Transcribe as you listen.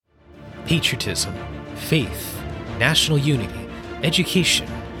patriotism, faith, national unity, education,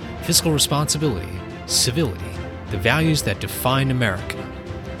 fiscal responsibility, civility, the values that define America.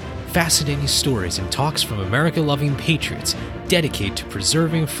 Fascinating stories and talks from America-loving patriots dedicated to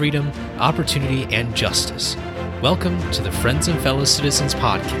preserving freedom, opportunity, and justice. Welcome to the Friends and Fellow Citizens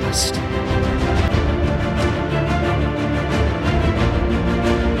podcast.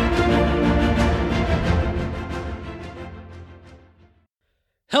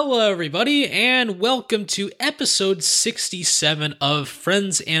 Hello, everybody, and welcome to episode 67 of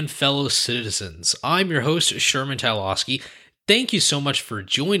Friends and Fellow Citizens. I'm your host, Sherman Tylowski. Thank you so much for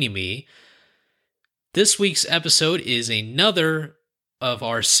joining me. This week's episode is another of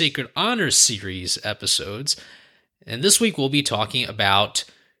our Sacred Honor series episodes, and this week we'll be talking about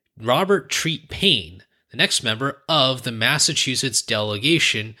Robert Treat Paine, the next member of the Massachusetts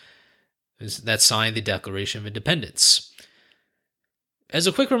delegation that signed the Declaration of Independence. As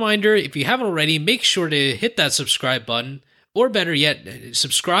a quick reminder, if you haven't already, make sure to hit that subscribe button, or better yet,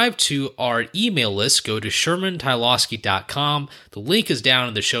 subscribe to our email list. Go to shermantylowski.com. The link is down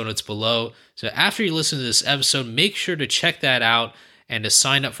in the show notes below. So after you listen to this episode, make sure to check that out and to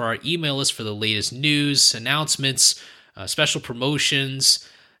sign up for our email list for the latest news, announcements, special promotions,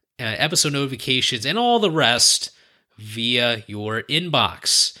 episode notifications, and all the rest via your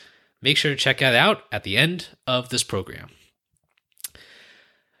inbox. Make sure to check that out at the end of this program.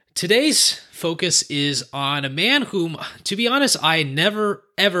 Today's focus is on a man whom, to be honest, I never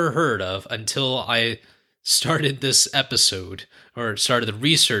ever heard of until I started this episode, or started the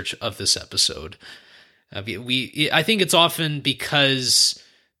research of this episode. I think it's often because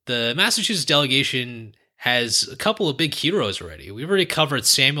the Massachusetts delegation has a couple of big heroes already. We've already covered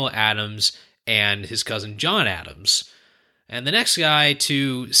Samuel Adams and his cousin John Adams. And the next guy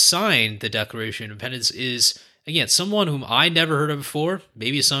to sign the Declaration of Independence is, again, someone whom I never heard of before.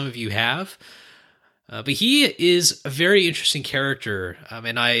 Maybe some of you have. But he is a very interesting character.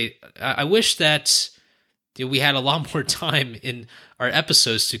 And I wish that we had a lot more time in our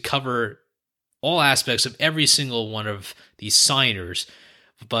episodes to cover all aspects of every single one of these signers.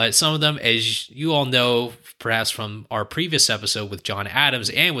 But some of them, as you all know, perhaps from our previous episode with John Adams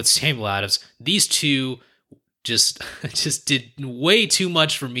and with Samuel Adams, these two just did way too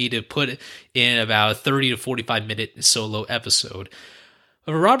much for me to put in about a 30 to 45 minute solo episode.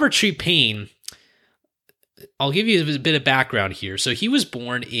 But Robert Treat Paine, I'll give you a bit of background here. So he was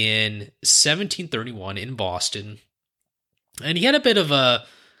born in 1731 in Boston, and he had a bit of a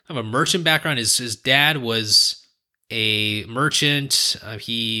merchant background. His dad was a merchant.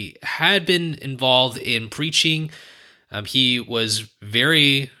 He had been involved in preaching. He was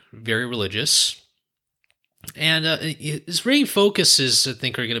very, very religious. And his main focuses, I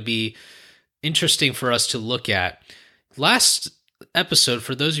think, are going to be interesting for us to look at. Last episode,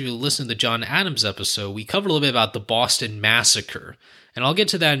 for those of you who listened to the John Adams episode, we covered a little bit about the Boston Massacre. And I'll get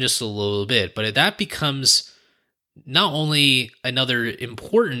to that in just a little bit. But that becomes not only another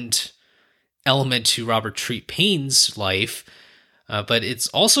important element to Robert Treat Paine's life, but it's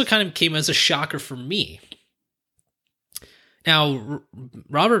also kind of came as a shocker for me. Now,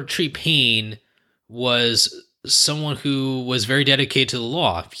 Robert Treat Paine was someone who was very dedicated to the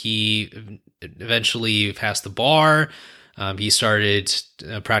law. He eventually passed the bar. He started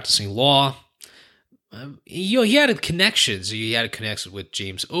practicing law. He had connections. He had a connection with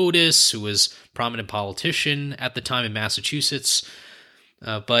James Otis, who was a prominent politician at the time in Massachusetts.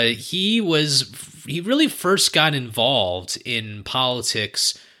 But he really first got involved in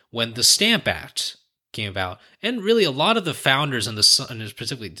politics when the Stamp Act came about. And really a lot of the founders and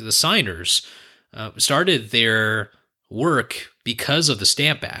particularly the signers started their work because of the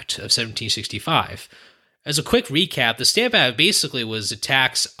Stamp Act of 1765. As a quick recap, the Stamp Act basically was a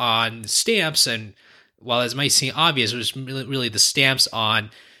tax on stamps, and while it might seem obvious, it was really the stamps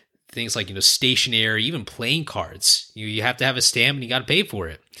on things like stationery, even playing cards. You have to have a stamp, and you got to pay for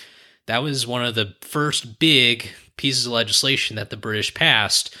it. That was one of the first big pieces of legislation that the British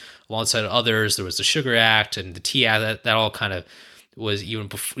passed, alongside others. There was the Sugar Act and the Tea Act. That all kind of was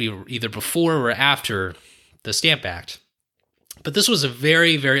either before or after the Stamp Act. But this was a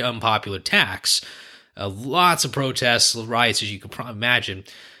very, very unpopular tax. Lots of protests, riots, as you can probably imagine.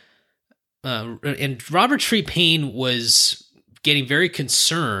 And Robert Treat Paine was getting very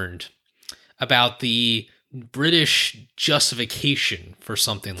concerned about the British justification for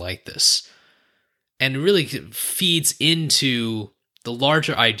something like this. And it really feeds into the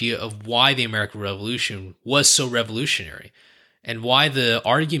larger idea of why the American Revolution was so revolutionary, and why the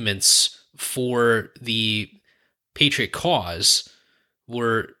arguments for the patriot cause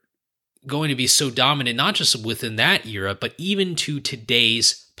were going to be so dominant, not just within that era, but even to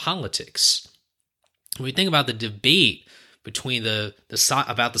today's politics. When we think about the debate between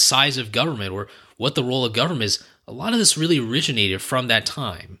about the size of government or what the role of government is, a lot of this really originated from that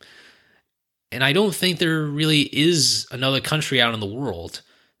time. And I don't think there really is another country out in the world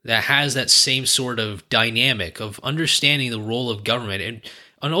that has that same sort of dynamic of understanding the role of government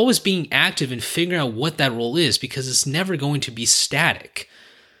and always being active and figuring out what that role is, because it's never going to be static.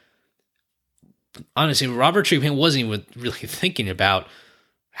 Honestly, Robert Tree Paine wasn't even really thinking about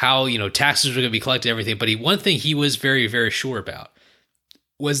how, taxes were going to be collected and everything, but one thing he was very, very sure about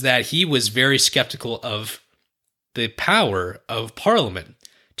was that he was very skeptical of the power of Parliament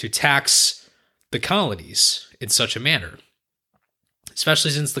to tax the colonies in such a manner,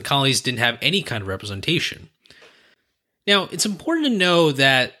 especially since the colonies didn't have any kind of representation. Now, it's important to know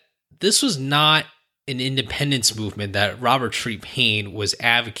that this was not an independence movement that Robert Tree Paine was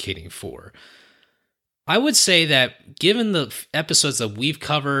advocating for. I would say that given the episodes that we've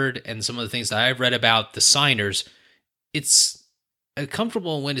covered and some of the things that I've read about the signers, it's a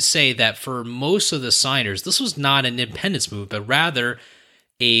comfortable way to say that for most of the signers, this was not an independence movement, but rather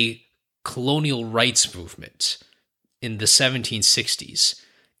a colonial rights movement in the 1760s.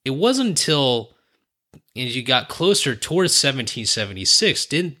 It wasn't until as you got closer towards 1776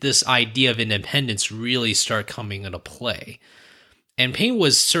 didn't this idea of independence really start coming into play. And Paine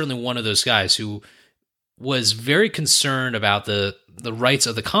was certainly one of those guys who was very concerned about the rights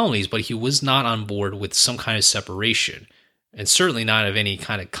of the colonies, but he was not on board with some kind of separation, and certainly not of any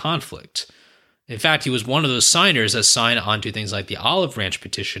kind of conflict. In fact, he was one of those signers that signed onto things like the Olive Branch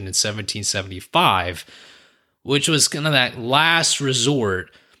Petition in 1775, which was kind of that last resort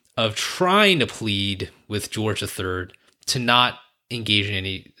of trying to plead with George III to not engage in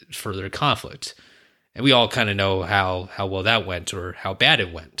any further conflict. And we all kind of know how well that went, or how bad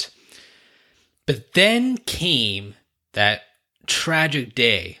it went. But then came that tragic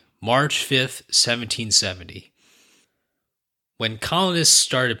day, March 5th, 1770, when colonists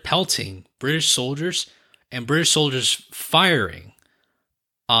started pelting British soldiers and British soldiers firing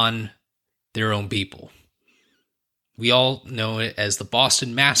on their own people. We all know it as the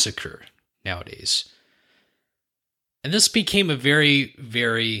Boston Massacre nowadays. And this became a very,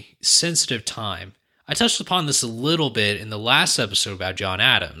 very sensitive time. I touched upon this a little bit in the last episode about John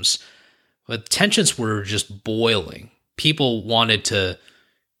Adams, but tensions were just boiling. People wanted to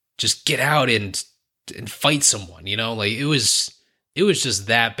just get out and fight someone, like it was just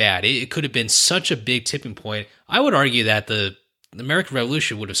that bad. It could have been such a big tipping point. I would argue that the American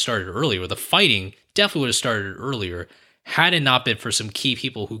Revolution would have started earlier. The fighting definitely would have started earlier had it not been for some key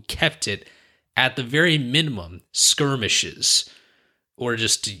people who kept it at the very minimum skirmishes, or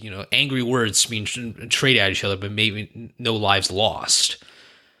just, angry words being traded at each other, but maybe no lives lost.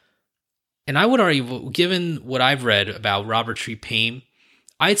 And I would argue, given what I've read about Robert Tree Paine,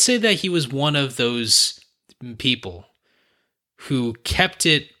 I'd say that he was one of those people who kept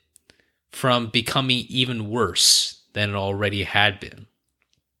it from becoming even worse than it already had been.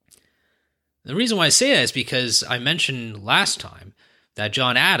 The reason why I say that is because I mentioned last time that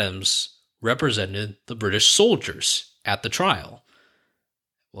John Adams represented the British soldiers at the trial.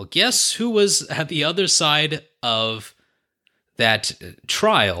 Well, guess who was at the other side of that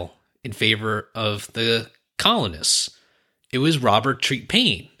trial in favor of the colonists? It was Robert Tree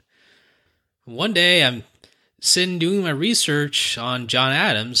Paine. One day I'm sitting doing my research on John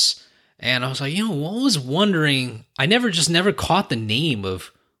Adams, and I was like, I was wondering, I never caught the name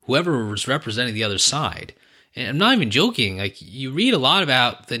of whoever was representing the other side. And I'm not even joking. Like, you read a lot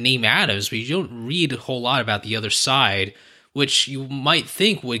about the name Adams, but you don't read a whole lot about the other side, which you might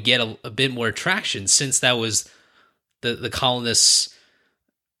think would get a bit more traction, since that was the colonists'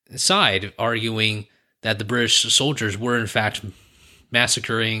 side arguing that the British soldiers were in fact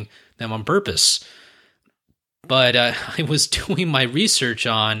massacring them on purpose. But I was doing my research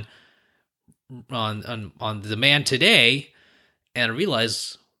on the man today, and I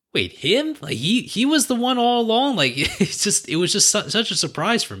realized, wait, him? Like he was the one all along? Like it was just such a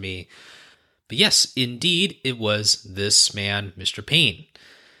surprise for me. But yes, indeed, it was this man, Mr. Paine.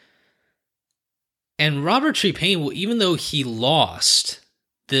 And Robert Tree Paine, even though he lost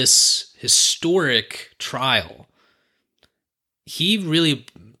this historic trial, he really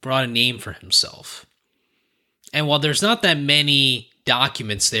brought a name for himself. And while there's not that many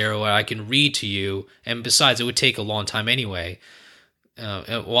documents there where I can read to you, and besides, it would take a long time anyway,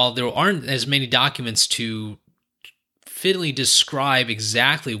 while there aren't as many documents to fitly describe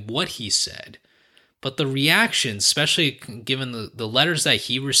exactly what he said, but the reaction, especially given the letters that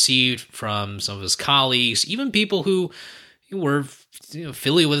he received from some of his colleagues, even people who were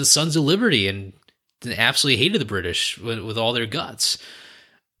affiliated with the Sons of Liberty and absolutely hated the British with all their guts,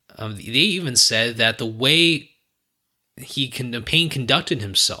 They even said that the way Paine conducted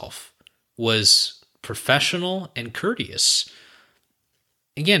himself was professional and courteous.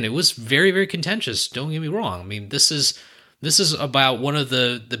 Again, it was very, very contentious. Don't get me wrong. I mean, this is about one of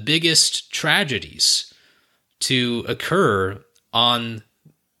the biggest tragedies to occur on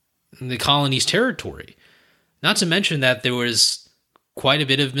the colony's territory. Not to mention that there was quite a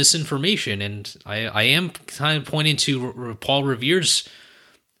bit of misinformation, and I am kind of pointing to Paul Revere's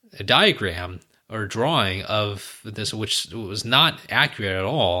diagram or drawing of this, which was not accurate at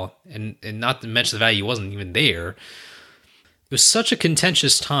all, and not to mention the value wasn't even there. It was such a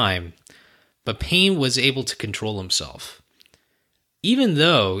contentious time, but Paine was able to control himself. Even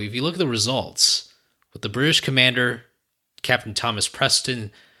though, if you look at the results, with the British commander, Captain Thomas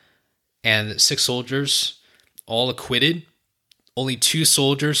Preston, and 6 soldiers all acquitted, only 2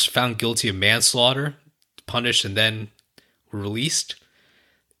 soldiers found guilty of manslaughter, punished, and then were released.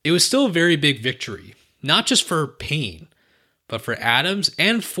 It was still a very big victory, not just for Paine, but for Adams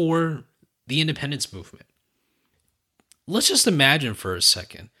and for the independence movement. Let's just imagine for a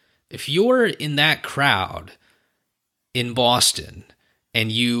second, if you're in that crowd in Boston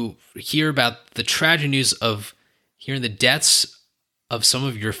and you hear about the tragic news of hearing the deaths of some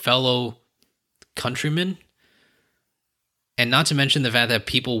of your fellow countrymen, and not to mention the fact that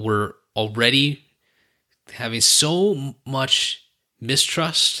people were already having so much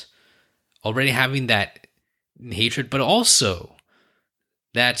mistrust, already having that hatred, but also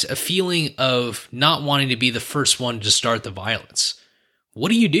that a feeling of not wanting to be the first one to start the violence. What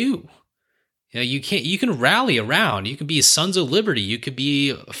do? You know, you can rally around, you can be Sons of Liberty, you could be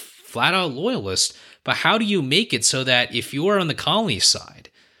a flat out loyalist, but how do you make it so that if you are on the colony side,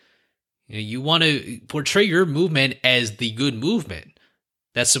 you want to portray your movement as the good movement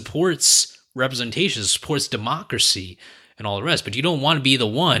that supports representation, supports democracy, and all the rest. But you don't want to be the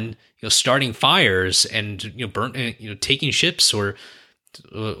one, starting fires and taking ships or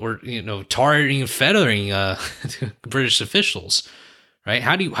tarring and feathering British officials, right?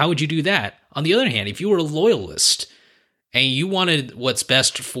 How would you do that? On the other hand, if you were a loyalist and you wanted what's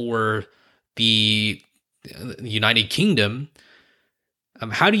best for the United Kingdom,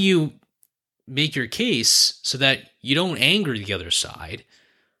 how do you make your case so that you don't anger the other side,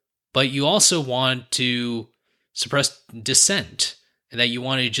 but you also want to suppress dissent, and that you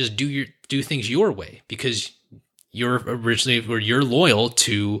want to just do things your way because you're loyal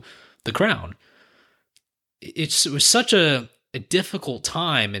to the crown? It was such a difficult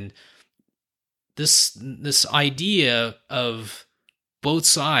time, and this idea of both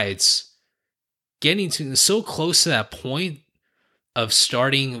sides getting to so close to that point of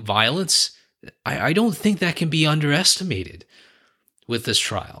starting violence, I don't think that can be underestimated with this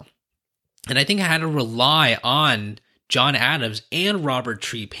trial. And I think I had to rely on John Adams and Robert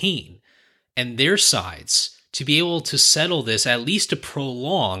Tree Paine and their sides to be able to settle this, at least to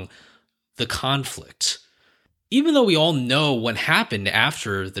prolong the conflict. Even though we all know what happened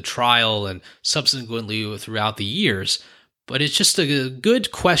after the trial and subsequently throughout the years, but it's just a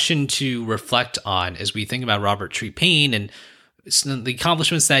good question to reflect on as we think about Robert Tree Paine and the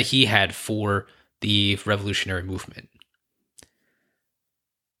accomplishments that he had for the revolutionary movement.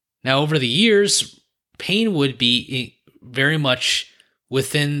 Now, over the years, Paine would be very much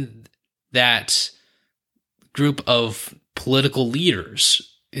within that group of political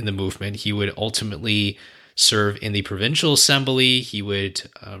leaders in the movement. He would ultimately serve in the provincial assembly. He would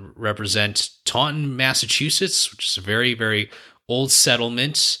represent Taunton, Massachusetts, which is a very, very old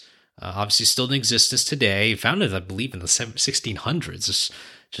settlement, obviously still in existence today. Founded, I believe, in the 1600s. It's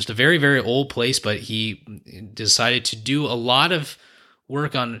just a very, very old place, but he decided to do a lot of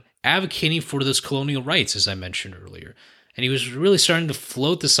work on advocating for those colonial rights, as I mentioned earlier. And he was really starting to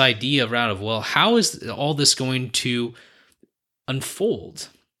float this idea around of, well, how is all this going to unfold?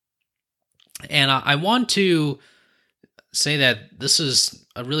 And I want to say that this is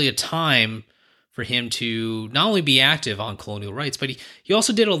really a time for him to not only be active on colonial rights, but he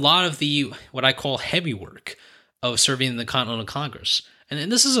also did a lot of the, what I call heavy work of serving in the Continental Congress.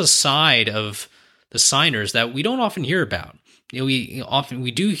 And this is a side of the signers that we don't often hear about.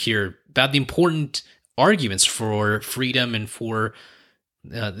 We do hear about the important arguments for freedom and for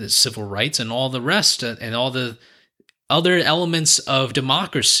the civil rights and all the rest and all the other elements of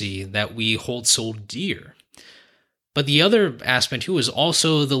democracy that we hold so dear. But the other aspect too is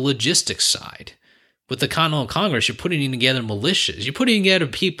also the logistics side. With the Continental Congress, you're putting together militias. You're putting together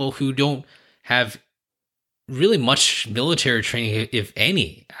people who don't have really much military training, if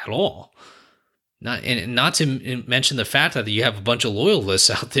any, at all. Not to mention the fact that you have a bunch of loyalists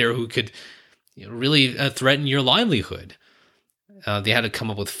out there who could really threaten your livelihood. They had to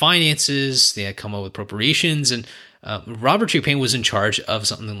come up with finances. They had to come up with appropriations. And Robert Tree Paine was in charge of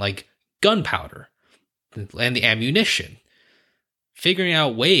something like gunpowder and the ammunition, figuring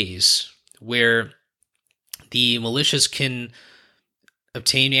out ways where the militias can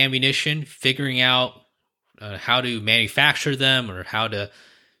obtain ammunition, figuring out how to manufacture them or how to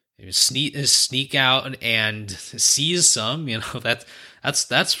sneak out and seize some.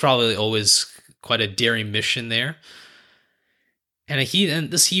 That's probably always quite a daring mission there. And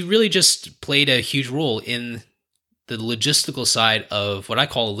he really just played a huge role in the logistical side of what I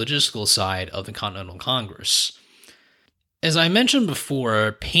call the logistical side of the Continental Congress. As I mentioned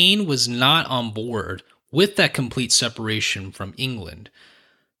before, Paine was not on board with that complete separation from England.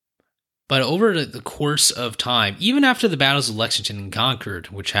 But over the course of time, even after the battles of Lexington and Concord,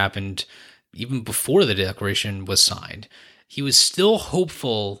 which happened even before the Declaration was signed, he was still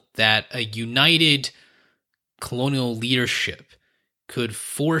hopeful that a united colonial leadership could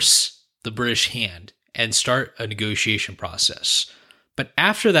force the British hand and start a negotiation process. But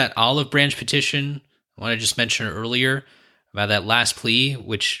after that olive branch petition, what I just mentioned earlier about that last plea,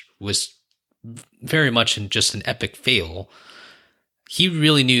 which was very much just an epic fail, he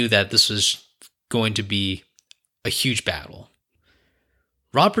really knew that this was going to be a huge battle.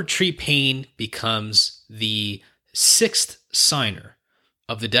 Robert Tree Paine becomes the 6th signer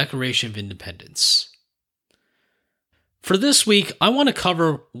of the Declaration of Independence. For this week, I want to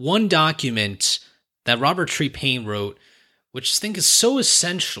cover one document that Robert Tree Paine wrote, which I think is so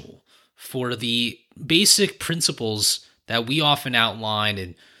essential for the basic principles that we often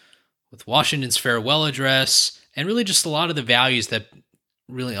outline with Washington's farewell address, and really just a lot of the values that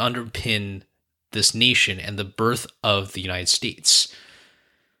really underpin this nation and the birth of the United States.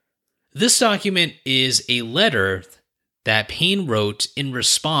 This document is a letter that Paine wrote in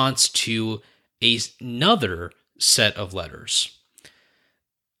response to another set of letters.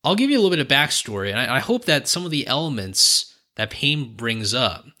 I'll give you a little bit of backstory, and I hope that some of the elements that Paine brings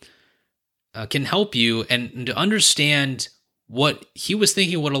up can help you and to understand what he was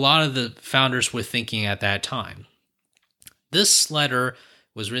thinking, what a lot of the founders were thinking at that time. This letter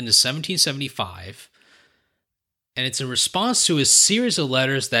was written in 1775, and it's in response to a series of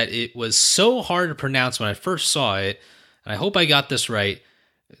letters that it was so hard to pronounce when I first saw it, and I hope I got this right.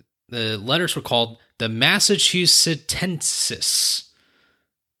 The letters were called the Massachusettensis.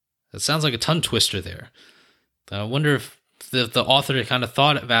 That sounds like a tongue twister there. I wonder if the author kind of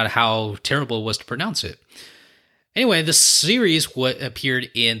thought about how terrible it was to pronounce it. Anyway, this series appeared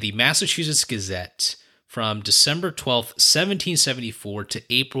in the Massachusetts Gazette from December 12th, 1774 to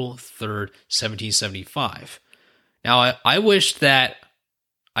April 3rd, 1775. Now, I wish that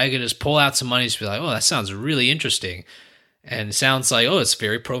I could just pull out some money to be like, oh, that sounds really interesting. And it sounds like, oh, it's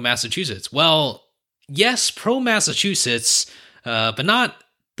very pro-Massachusetts. Well, yes, pro-Massachusetts, but not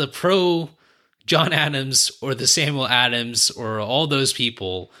the pro-John Adams or the Samuel Adams or all those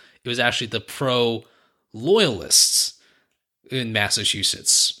people. It was actually the pro-loyalists in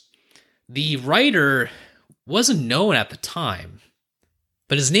Massachusetts. The writer wasn't known at the time,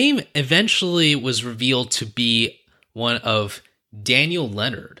 but his name eventually was revealed to be one of Daniel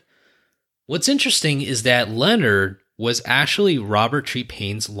Leonard. What's interesting is that Leonard was actually Robert Tree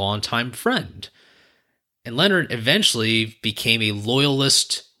Paine's longtime friend, and Leonard eventually became a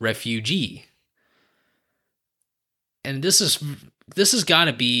loyalist refugee. And this has got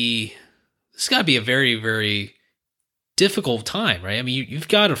to be a very, very difficult time, right? I mean, you've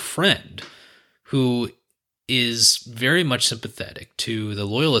got a friend who is very much sympathetic to the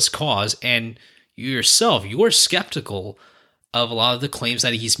loyalist cause, and you're skeptical of a lot of the claims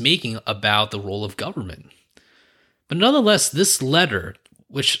that he's making about the role of government. But nonetheless, this letter,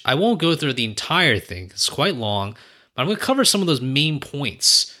 which I won't go through the entire thing, it's quite long, but I'm going to cover some of those main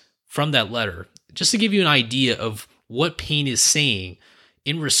points from that letter, just to give you an idea of what Paine is saying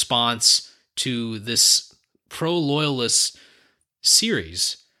in response to this pro-loyalist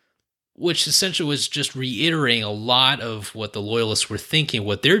series, which essentially was just reiterating a lot of what the loyalists were thinking,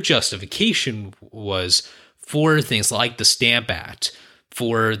 what their justification was for things like the Stamp Act,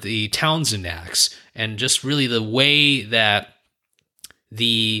 for the Townshend Acts, and just really the way that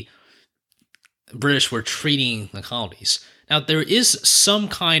the British were treating the colonies. Now, there is some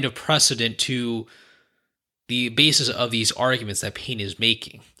kind of precedent to the basis of these arguments that Paine is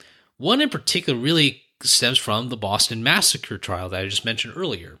making. One in particular really stems from the Boston Massacre trial that I just mentioned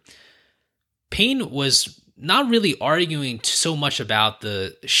earlier. Paine was not really arguing so much about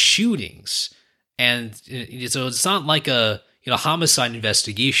the shootings, and so it's not like a homicide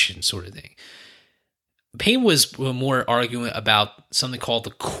investigation sort of thing. Paine was more arguing about something called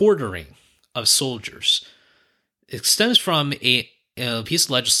the quartering of soldiers. it stems from a piece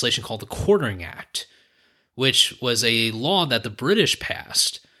of legislation called the Quartering Act, which was a law that the British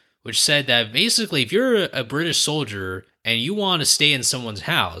passed, which said that basically if you're a British soldier and you want to stay in someone's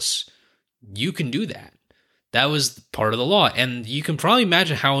house, you can do that. That was part of the law. And you can probably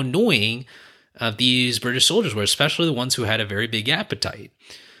imagine how annoying these British soldiers were, especially the ones who had a very big appetite.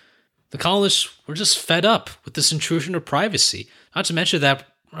 The colonists were just fed up with this intrusion of privacy. Not to mention that,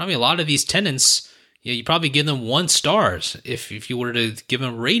 I mean, a lot of these tenants, you probably give them 1 star if you were to give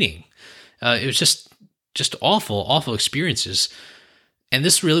them a rating. It was just awful experiences. And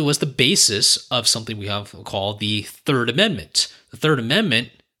this really was the basis of something we have called the Third Amendment. The Third Amendment,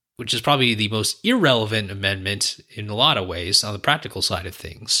 which is probably the most irrelevant amendment in a lot of ways on the practical side of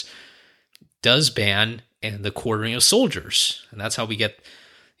things, does ban the quartering of soldiers. And that's how we get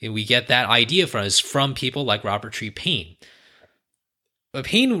that idea from people like Robert Tree Paine. But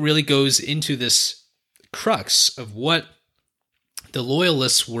Paine really goes into this crux of what the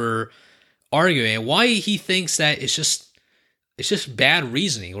loyalists were arguing and why he thinks that it's just bad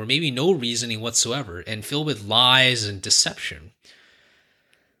reasoning, or maybe no reasoning whatsoever, and filled with lies and deception.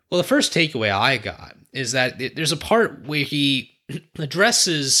 Well, the first takeaway I got is that there's a part where he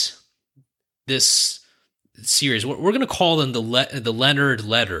addresses this series. We're going to call them the Leonard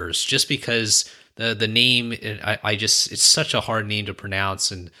Letters, just because the name, it's such a hard name to pronounce.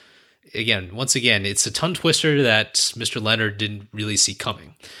 And once again, it's a tongue twister that Mr. Leonard didn't really see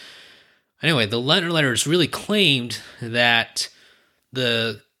coming. Anyway, the Leonard Letters really claimed that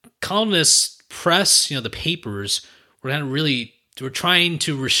the colonist press, the papers, were trying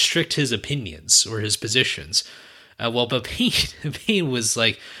to restrict his opinions or his positions. But Paine was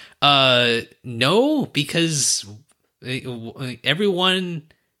like, no, because everyone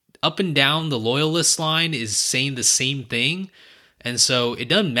up and down the loyalist line is saying the same thing. And so it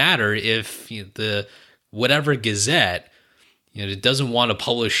doesn't matter if the whatever gazette, it doesn't want to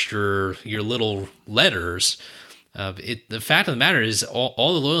publish your little letters. The fact of the matter is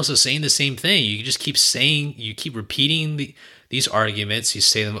all the loyalists are saying the same thing. You just keep repeating these arguments. You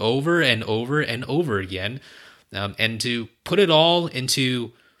say them over and over and over again. And to put it all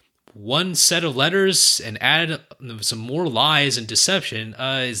into one set of letters and add some more lies and deception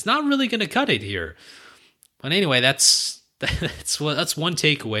is not really going to cut it here. But anyway, that's one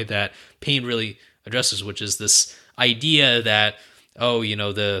takeaway that Paine really addresses, which is this idea that,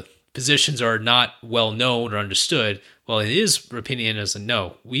 the positions are not well known or understood. Well, in his opinion, is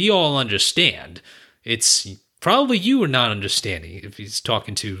no, we all understand. It's probably you are not understanding if he's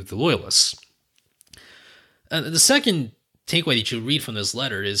talking to the loyalists. The second takeaway that you read from this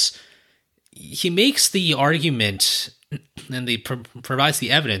letter is he makes the argument and provides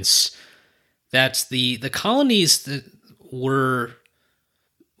the evidence that the colonies were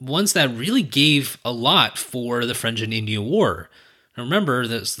ones that really gave a lot for the French and Indian War. Now remember,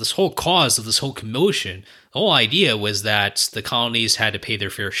 this whole cause of this whole commotion, the whole idea was that the colonies had to pay their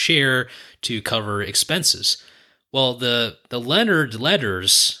fair share to cover expenses. Well, the Leonard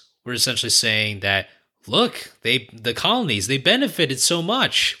Letters were essentially saying that, look, the colonies, they benefited so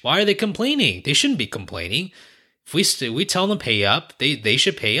much. Why are they complaining? They shouldn't be complaining. If we tell them pay up, they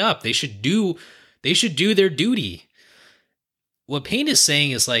should pay up. They should do their duty. What Paine is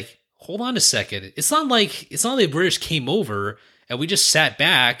saying is like, hold on a second. It's not like the British came over and we just sat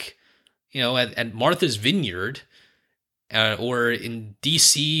back, at Martha's Vineyard, or in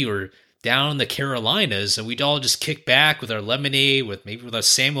D.C. or down in the Carolinas, and we'd all just kick back with our lemonade, with our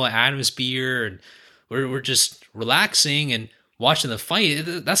Samuel Adams beer, and we're just relaxing and watching the fight.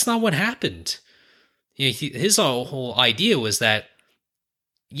 That's not what happened. His whole idea was that,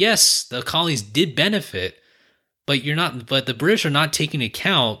 yes, the colonies did benefit, but the British are not taking into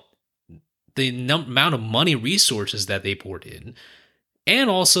account the amount of money resources that they poured in, and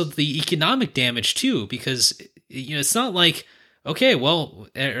also the economic damage too, because it's not like, okay, well,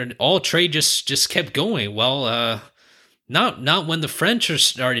 all trade just kept going. Well, not when the French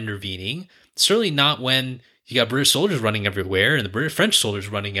start intervening. Certainly not when you got British soldiers running everywhere and the French soldiers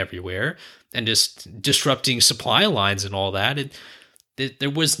running everywhere and just disrupting supply lines and all that. There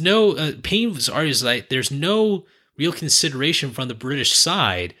was no Paine argues like there's no real consideration from the British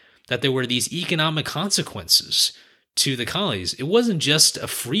side that there were these economic consequences to the colonies. It wasn't just a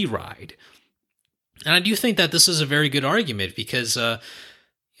free ride. And I do think that this is a very good argument because,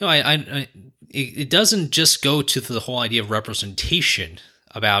 it doesn't just go to the whole idea of representation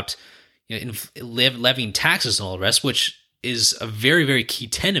about levying taxes and all the rest, which is a very, very key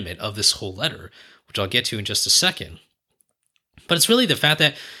tenet of this whole letter, which I'll get to in just a second. But it's really the fact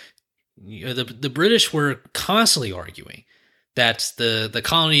that the British were constantly arguing that the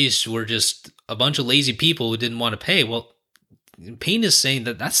colonies were just a bunch of lazy people who didn't want to pay. Well, Paine is saying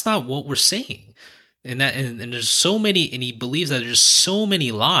that that's not what we're saying. And there's so many, and he believes that there's so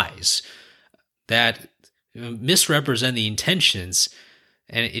many lies that misrepresent the intentions,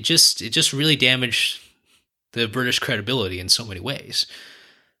 and it just really damaged the British credibility in so many ways.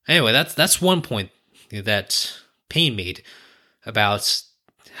 Anyway, that's one point that Paine made about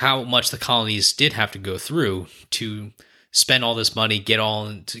how much the colonies did have to go through to spend all this money, get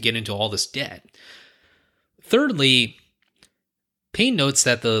into all this debt. Thirdly, Paine notes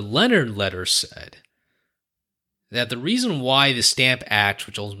that the Leonard Letter said that the reason why the Stamp Act,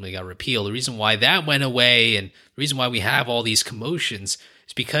 which ultimately got repealed, the reason why that went away and the reason why we have all these commotions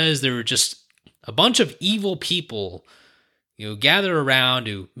is because there were just a bunch of evil people, gathered around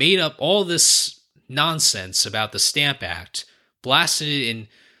who made up all this nonsense about the Stamp Act, blasted it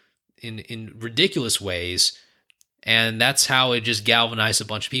in ridiculous ways, and that's how it just galvanized a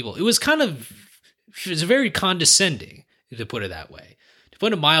bunch of people. It was very condescending, to put it that way. To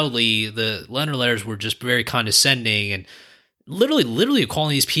put it mildly, the Leonard Letters were just very condescending and literally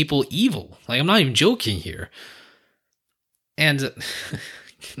calling these people evil. Like, I'm not even joking here. And,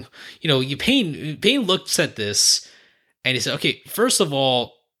 Paine looks at this and he said, okay, first of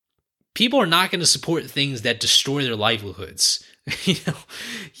all, people are not going to support things that destroy their livelihoods.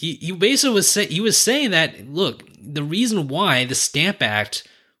 He basically was saying that, look, the reason why the Stamp Act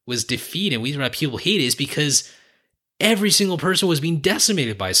was defeated and the reason why people hate it is because every single person was being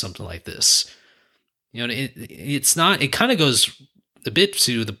decimated by something like this. It kind of goes a bit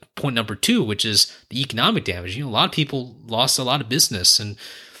to the point number 2, which is the economic damage. A lot of people lost a lot of business and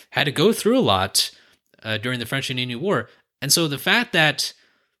had to go through a lot during the French and Indian War. And so the fact that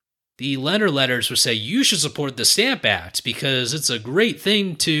the Leonard Letters would say, you should support the Stamp Act because it's a great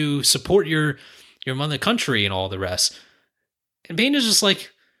thing to support your mother country and all the rest. And Paine is just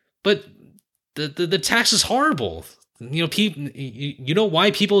like, but the tax is horrible. People,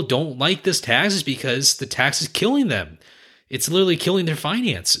 why people don't like this tax is because the tax is killing them. It's literally killing their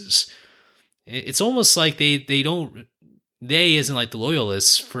finances. It's almost like they isn't like the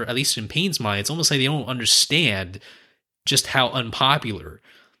loyalists, for at least in Paine's mind, it's almost like they don't understand just how unpopular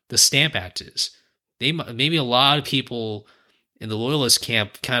the Stamp Act is. Maybe a lot of people in the loyalist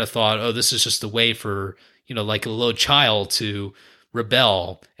camp kind of thought, oh, this is just a way for, like a little child to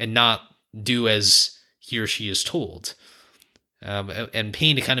rebel and not do as he or she is told. And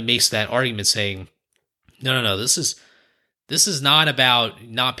Paine kind of makes that argument saying, no, this is not about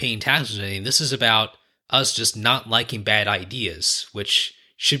not paying taxes or anything. This is about us just not liking bad ideas, which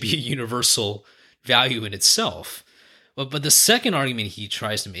should be a universal value in itself. But the second argument he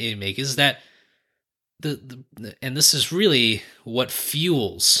tries to make is that and this is really what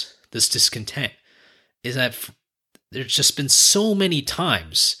fuels this discontent, is that there's just been so many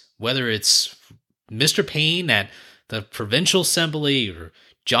times, whether it's Mr. Paine at the Provincial Assembly or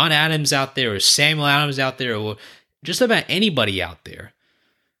John Adams out there or Samuel Adams out there or just about anybody out there,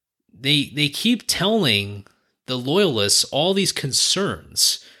 they keep telling the loyalists all these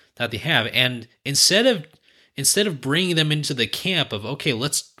concerns that they have, and instead of bringing them into the camp of, okay,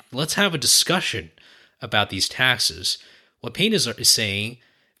 let's have a discussion about these taxes, what Paine is saying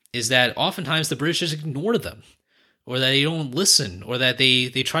is that oftentimes the British just ignore them, or that they don't listen, or that they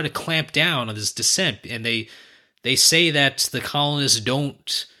try to clamp down on this dissent, and they say that the colonists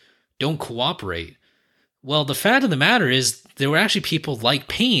don't cooperate. Well, the fact of the matter is there were actually people like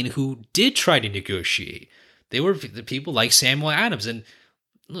Paine who did try to negotiate. They were the people like Samuel Adams. And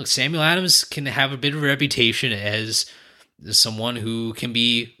look, Samuel Adams can have a bit of a reputation as someone who can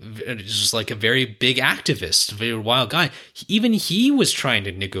be just like a very big activist, a very wild guy. Even he was trying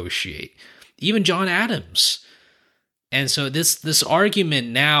to negotiate. Even John Adams. And so this argument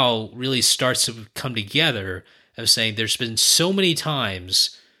now really starts to come together of saying there's been so many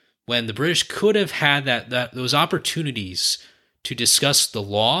times when the British could have had those opportunities to discuss the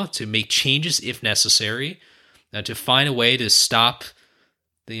law, to make changes if necessary, to find a way to stop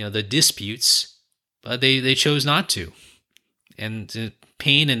the disputes, but they chose not to. And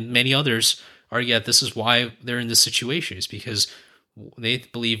Paine and many others argue that this is why they're in this situation, is because they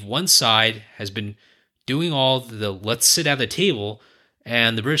believe one side has been doing all the let's sit at the table,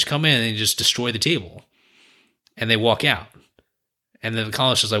 and the British come in and just destroy the table, and they walk out. And then the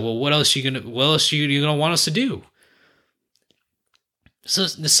colonists is like, well, what else are you gonna want us to do? So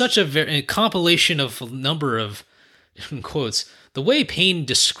there's such a compilation of a number of different quotes. The way Paine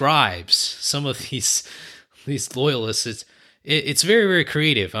describes some of these loyalists, it's very, very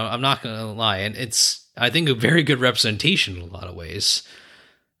creative. I'm not going to lie, and it's, I think, a very good representation in a lot of ways.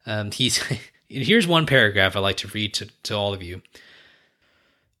 Here's one paragraph I'd like to read to all of you.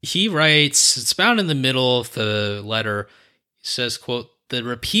 He writes, it's about in the middle of the letter. He says, quote, "The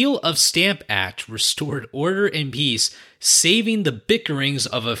repeal of Stamp Act restored order and peace, saving the bickerings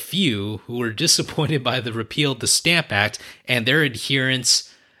of a few who were disappointed by the repeal of the Stamp Act and their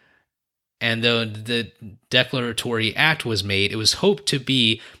adherents. And though the declaratory act was made, it was hoped to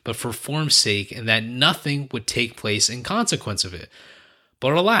be but for form's sake, and that nothing would take place in consequence of it.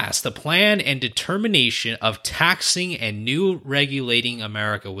 But alas, the plan and determination of taxing and new regulating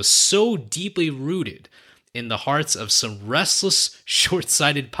America was so deeply rooted in the hearts of some restless,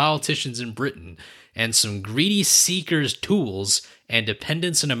 short-sighted politicians in Britain and some greedy seekers' tools and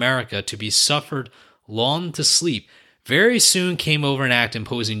dependents in America to be suffered long to sleep, very soon came over an act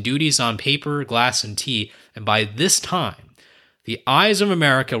imposing duties on paper, glass, and tea, and by this time, the eyes of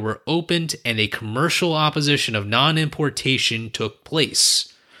America were opened and a commercial opposition of non-importation took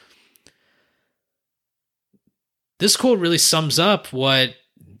place." This quote really sums up what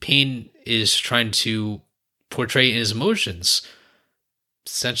Paine is trying to portray in his emotions,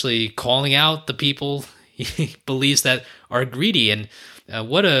 essentially calling out the people he believes that are greedy. And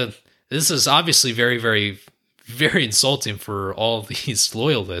this is obviously very, very, very insulting for all these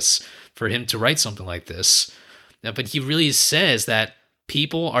loyalists for him to write something like this. But he really says that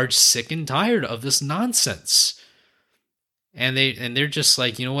people are sick and tired of this nonsense. And they're just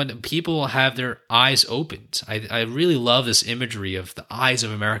like, you know what? People have their eyes opened. I really love this imagery of the eyes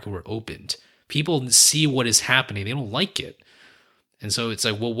of America were opened. People see what is happening. They don't like it. And so it's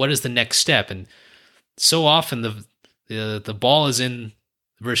like, well, what is the next step? And so often the ball is in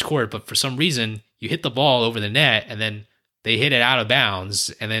the British court, but for some reason you hit the ball over the net and then they hit it out of bounds.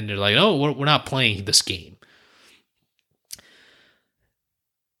 And then they're like, oh, we're not playing this game.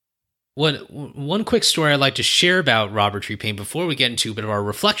 One quick story I'd like to share about Robert Tree Paine before we get into a bit of our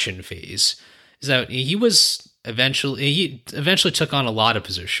reflection phase is that he eventually took on a lot of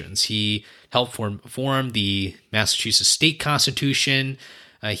positions. He helped form the Massachusetts state constitution.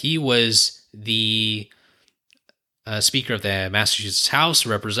 He was the Speaker of the Massachusetts House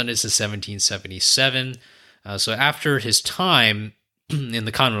of Representatives in 1777. So after his time in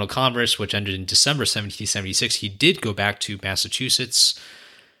the Continental Congress, which ended in December 1776, he did go back to Massachusetts.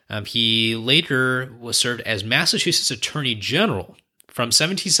 He later was served as Massachusetts Attorney General from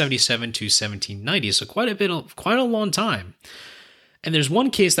 1777 to 1790, so quite a long time. And there's one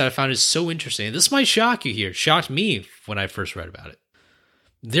case that I found is so interesting. This might shock you here. It shocked me when I first read about it.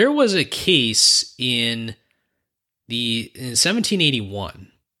 There was a case in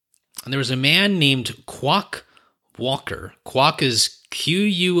 1781, and there was a man named Quock Walker. Quock is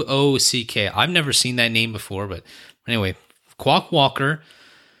Quock. I've never seen that name before, but anyway, Quock Walker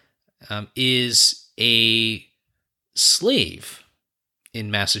is a slave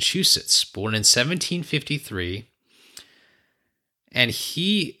in Massachusetts, born in 1753, and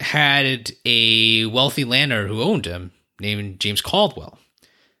he had a wealthy landowner who owned him named James Caldwell.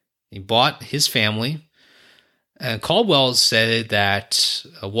 He bought his family, and Caldwell said that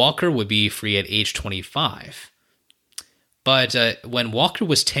Walker would be free at age 25. But when Walker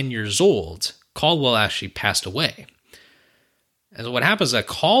was 10 years old, Caldwell actually passed away. And so what happens is that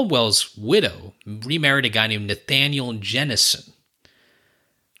Caldwell's widow remarried a guy named Nathaniel Jennison.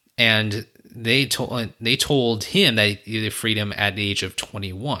 And they told him that they freed him at the age of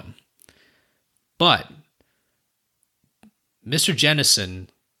 21. But Mr. Jennison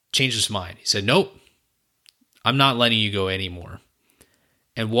changed his mind. He said, nope, I'm not letting you go anymore.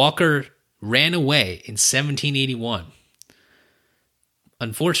 And Walker ran away in 1781.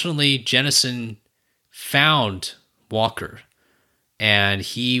 Unfortunately, Jennison found Walker, and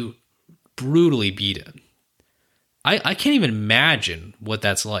he brutally beat him. I can't even imagine what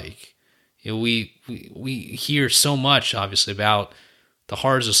that's like. You know, we hear so much, obviously, about the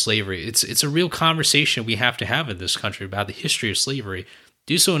horrors of slavery. It's a real conversation we have to have in this country about the history of slavery.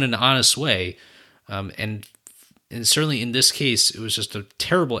 Do so in an honest way, and certainly in this case, it was just a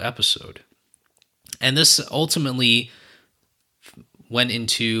terrible episode. And this ultimately went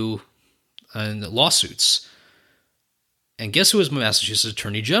into lawsuits. And guess who was Massachusetts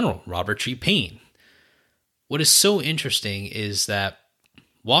Attorney General? Robert Tree Paine. What is so interesting is that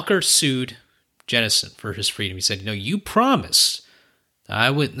Walker sued Jennison for his freedom. He said, you promised that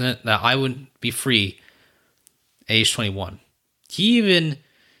I would be free at age 21. He even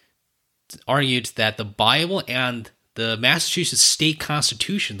argued that the Bible and the Massachusetts state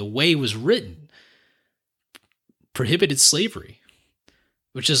constitution, the way it was written, prohibited slavery,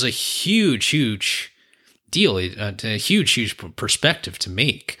 which is a huge, huge deal, a huge perspective to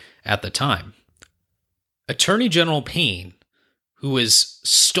make at the time. Attorney General Paine, who was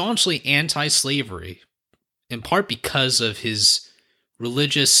staunchly anti-slavery, in part because of his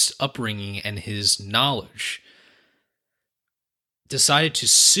religious upbringing and his knowledge, decided to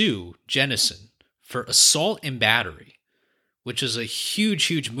sue Jennison for assault and battery, which is a huge,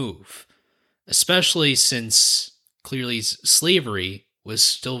 huge move, especially since clearly slavery was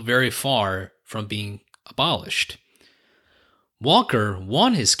still very far from being abolished. Walker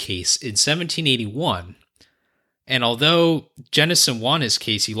won his case in 1781, and although Jennison won his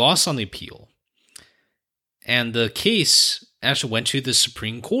case, he lost on the appeal. And the case actually went to the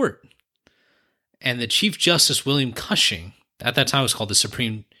Supreme Court. And the Chief Justice William Cushing, at that time it was called the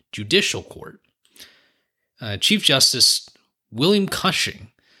Supreme Judicial Court, Chief Justice William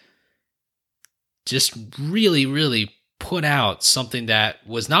Cushing just really, really put out something that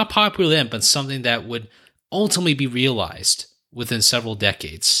was not popular then, but something that would ultimately be realized within several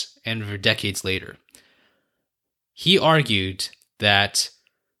decades and for decades later. He argued that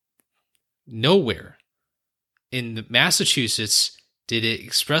nowhere in Massachusetts did it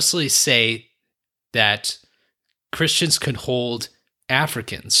expressly say that Christians could hold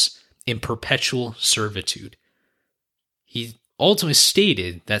Africans in perpetual servitude. He ultimately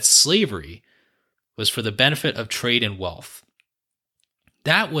stated that slavery was for the benefit of trade and wealth.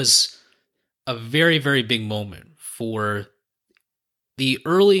 That was a very, very big moment for the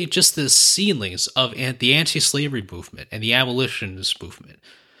early, just the seedlings of the anti-slavery movement and the abolitionist movement.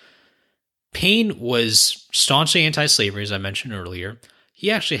 Paine was staunchly anti-slavery, as I mentioned earlier.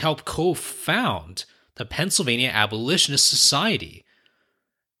 He actually helped co-found the Pennsylvania Abolitionist Society,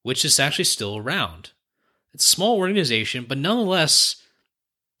 which is actually still around. It's a small organization, but nonetheless,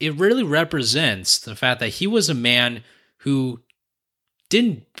 it really represents the fact that he was a man who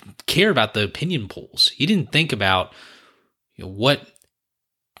didn't care about the opinion polls. He didn't think about what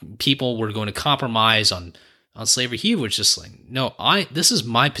people were going to compromise on slavery. He was just like, no, this is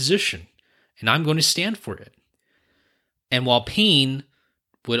my position, and I'm going to stand for it. And while Paine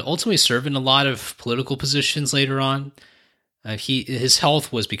would ultimately serve in a lot of political positions later on, his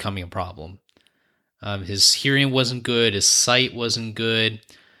health was becoming a problem. His hearing wasn't good. His sight wasn't good.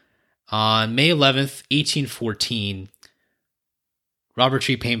 On May 11th, 1814, Robert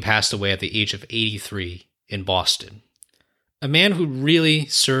G. Paine passed away at the age of 83 in Boston. A man who really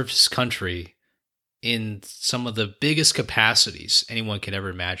served his country in some of the biggest capacities anyone could ever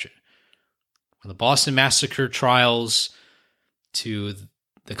imagine. From the Boston Massacre trials to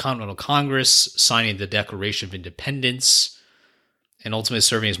the Continental Congress signing the Declaration of Independence, and ultimately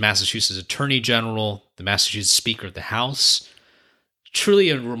serving as Massachusetts Attorney General, the Massachusetts Speaker of the House. Truly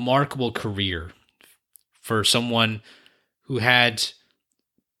a remarkable career for someone who had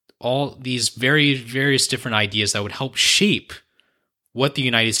all these various different ideas that would help shape what the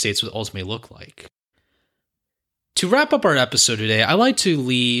United States would ultimately look like. To wrap up our episode today, I like to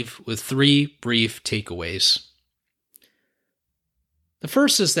leave with 3 brief takeaways. The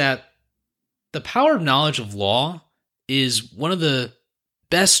first is that the power of knowledge of law is one of the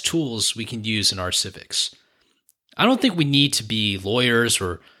best tools we can use in our civics. I don't think we need to be lawyers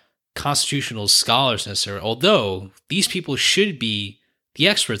or constitutional scholars necessarily, although these people should be the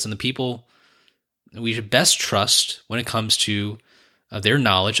experts and the people we should best trust when it comes to their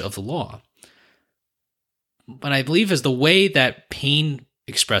knowledge of the law. But I believe as the way that Paine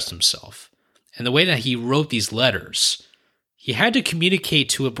expressed himself and the way that he wrote these letters, he had to communicate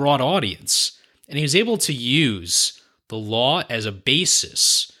to a broad audience, and he was able to use the law as a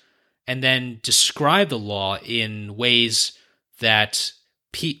basis and then describe the law in ways that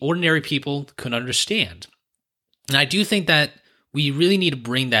ordinary people could understand. And I do think that we really need to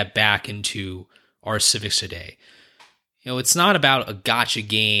bring that back into our civics today. It's not about a gotcha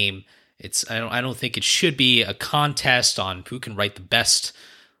game. I don't think it should be a contest on who can write the best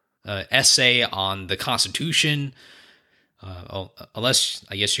essay on the Constitution, unless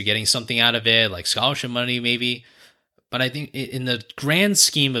I guess you're getting something out of it, like scholarship money maybe. But I think in the grand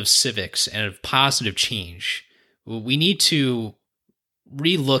scheme of civics and of positive change, we need to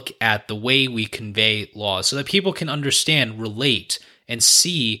relook at the way we convey laws so that people can understand, relate, and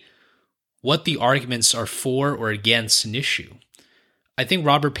see what the arguments are for or against an issue. I think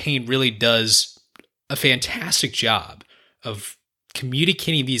Robert Paine really does a fantastic job of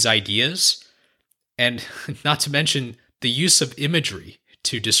communicating these ideas, and not to mention the use of imagery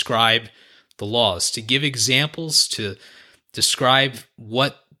to describe the laws, to give examples, to describe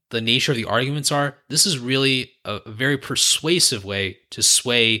what the nature of the arguments are. This is really a very persuasive way to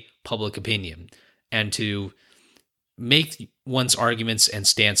sway public opinion and to make one's arguments and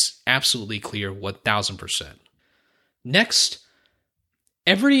stance absolutely clear 1000%. Next,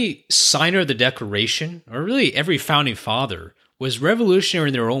 every signer of the Declaration, or really every founding father, was revolutionary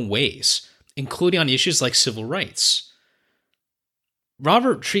in their own ways, including on issues like civil rights.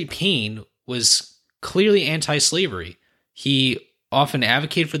 Robert Treat Paine was clearly anti-slavery. He often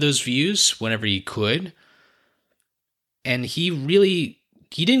advocated for those views whenever he could, and he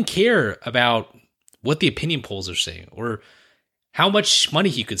didn't care about what the opinion polls are saying or how much money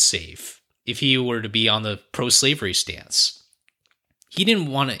he could save if he were to be on the pro-slavery stance. He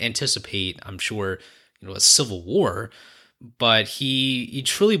didn't want to anticipate, I'm sure, a civil war, but he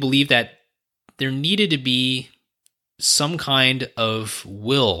truly believed that there needed to be some kind of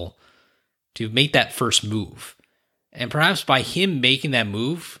will to make that first move. And perhaps by him making that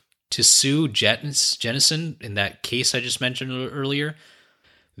move to sue Jennison in that case I just mentioned earlier,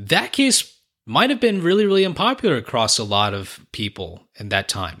 that case might have been really, really unpopular across a lot of people in that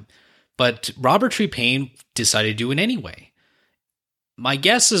time. But Robert Treat Paine decided to do it anyway. My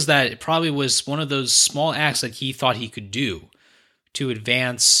guess is that it probably was one of those small acts that he thought he could do to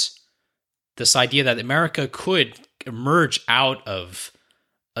advance this idea that America could emerge out of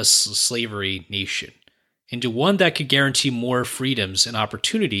a slavery nation into one that could guarantee more freedoms and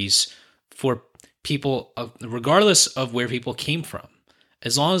opportunities for people, regardless of where people came from,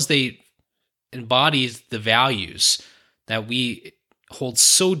 as long as they embody the values that we hold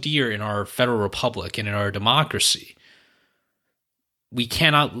so dear in our federal republic and in our democracy. We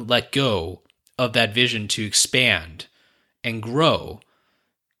cannot let go of that vision to expand and grow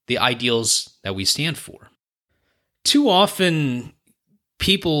the ideals that we stand for. Too often,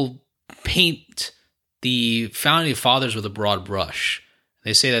 people paint the founding fathers with a broad brush.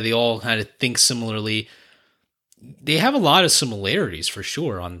 They say that they all kind of think similarly. They have a lot of similarities for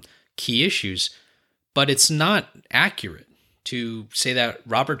sure on key issues, but it's not accurate to say that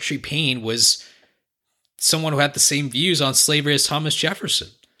Robert Treat Paine was someone who had the same views on slavery as Thomas Jefferson.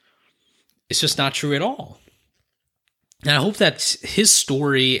 It's just not true at all. And I hope that his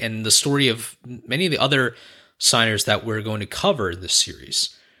story and the story of many of the other signers that we're going to cover in this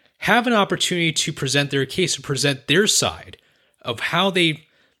series have an opportunity to present their case, to present their side of how they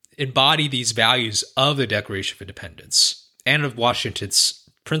embody these values of the Declaration of Independence and of Washington's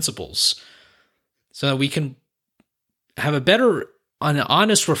principles, so that we can have an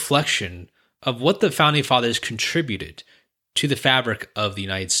honest reflection of what the Founding Fathers contributed to the fabric of the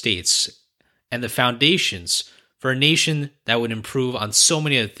United States and the foundations for a nation that would improve on so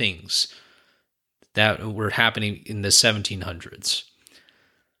many of the things that were happening in the 1700s.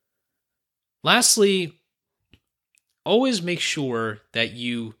 Lastly, always make sure that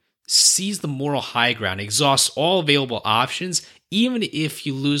you seize the moral high ground, exhaust all available options, even if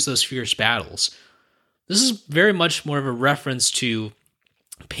you lose those fierce battles. This is very much more of a reference to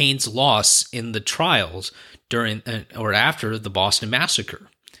Paine's loss in the trials during or after the Boston Massacre.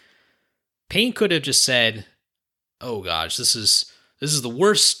 Paine could have just said, "Oh gosh, this is the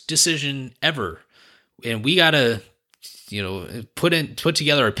worst decision ever, and we gotta, put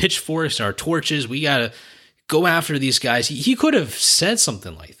together our pitchforks and our torches. We gotta go after these guys." He could have said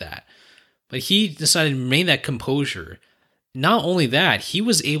something like that, but he decided to remain that composure. Not only that, he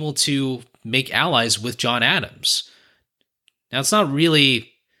was able to make allies with John Adams. Now, it's not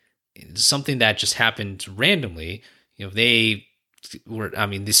really something that just happened randomly. They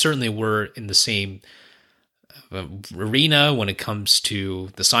certainly were in the same arena when it comes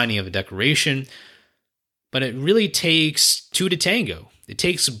to the signing of the Declaration, but it really takes two to tango. It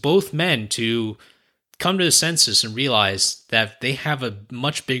takes both men to come to the senses and realize that they have a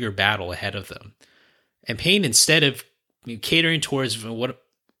much bigger battle ahead of them. And Paine, instead of catering towards what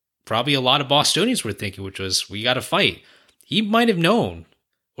probably a lot of Bostonians were thinking, which was, we got to fight, he might have known,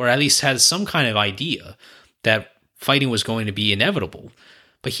 or at least had some kind of idea, that fighting was going to be inevitable.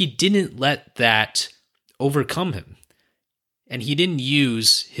 But he didn't let that overcome him. And he didn't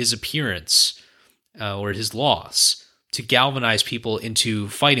use his appearance or his loss to galvanize people into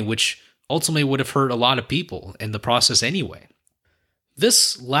fighting, which ultimately would have hurt a lot of people in the process anyway.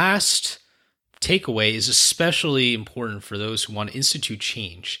 This last takeaway is especially important for those who want to institute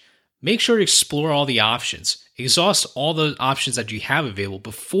change. Make sure to explore all the options. Exhaust all the options that you have available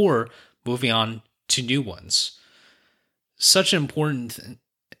before moving on to new ones. Such an important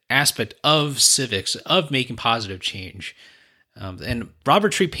aspect of civics, of making positive change. And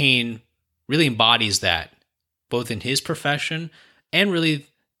Robert Treat Paine really embodies that, both in his profession and really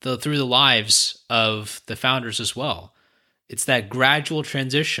through the lives of the founders as well. It's that gradual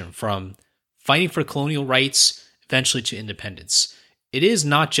transition from fighting for colonial rights eventually to independence. It is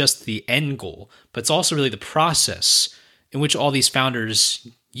not just the end goal, but it's also really the process in which all these founders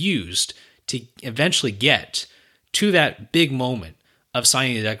used to eventually get to that big moment of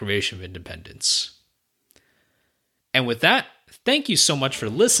signing the Declaration of Independence. And with that, Thank you so much for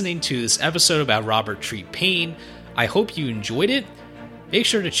listening to this episode about Robert Treat Paine. I hope you enjoyed it. Make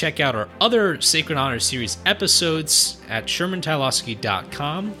sure to check out our other Sacred Honor series episodes at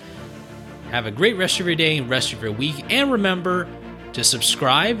ShermanTylosky.com. Have a great rest of your day and rest of your week. And remember to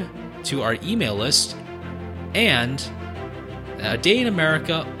subscribe to our email list. And a day in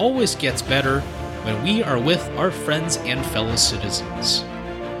America always gets better when we are with our friends and fellow citizens.